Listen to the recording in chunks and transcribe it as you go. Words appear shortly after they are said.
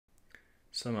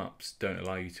some apps don't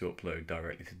allow you to upload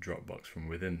directly to Dropbox from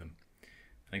within them.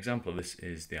 An example of this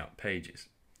is the app Pages.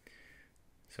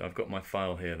 So I've got my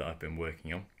file here that I've been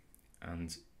working on,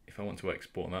 and if I want to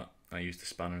export that, I use the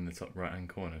spanner in the top right hand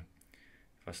corner.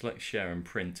 If I select Share and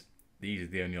Print, these are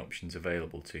the only options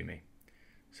available to me.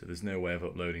 So there's no way of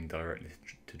uploading directly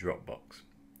to Dropbox.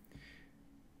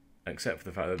 Except for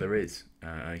the fact that there is.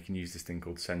 I can use this thing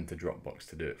called SendToDropbox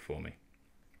to do it for me.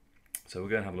 So we're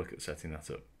going to have a look at setting that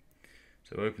up.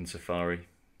 So open Safari,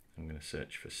 I'm going to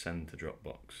search for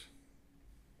SendToDropbox.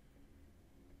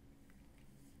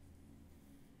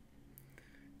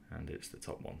 And it's the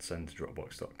top one,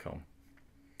 SendToDropbox.com.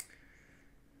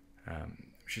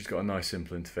 She's got a nice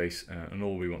simple interface, and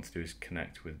all we want to do is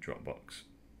connect with Dropbox.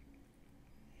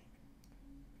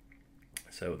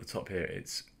 So at the top here,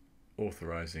 it's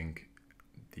authorizing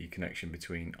the connection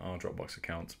between our Dropbox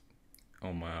account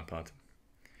on my iPad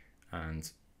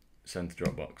and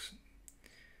SendToDropbox.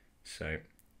 So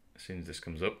as soon as this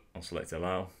comes up, I'll select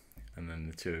allow, and then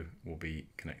the two will be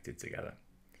connected together.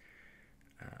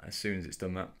 As soon as it's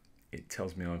done that, it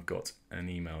tells me I've got an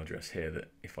email address here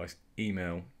that if I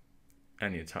email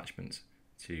any attachments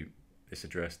to this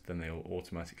address, then they will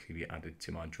automatically be added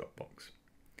to my Dropbox.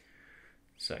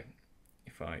 So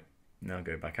if I now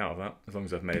go back out of that, as long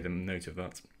as I've made a note of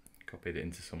that, copied it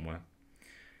into somewhere,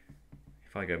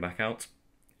 if I go back out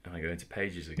and I go into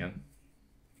Pages again,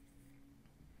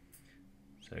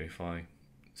 so if I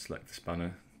select the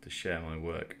spanner to share my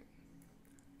work,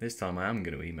 this time I am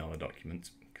going to email a document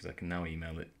because I can now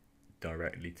email it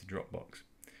directly to Dropbox.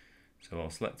 So I'll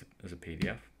select it as a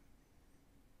PDF,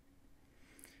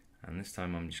 and this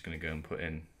time I'm just going to go and put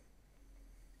in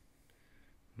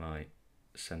my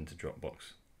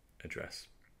SendToDropbox address.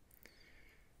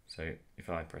 So if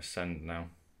I press send now,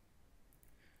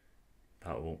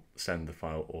 that will send the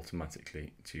file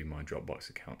automatically to my Dropbox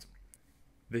account.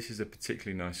 This is a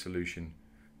particularly nice solution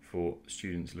for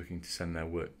students looking to send their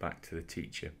work back to the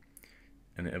teacher,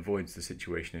 and it avoids the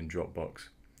situation in Dropbox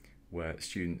where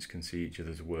students can see each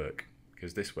other's work,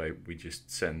 because this way we just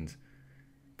send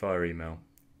via email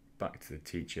back to the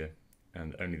teacher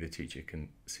and only the teacher can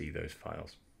see those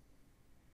files.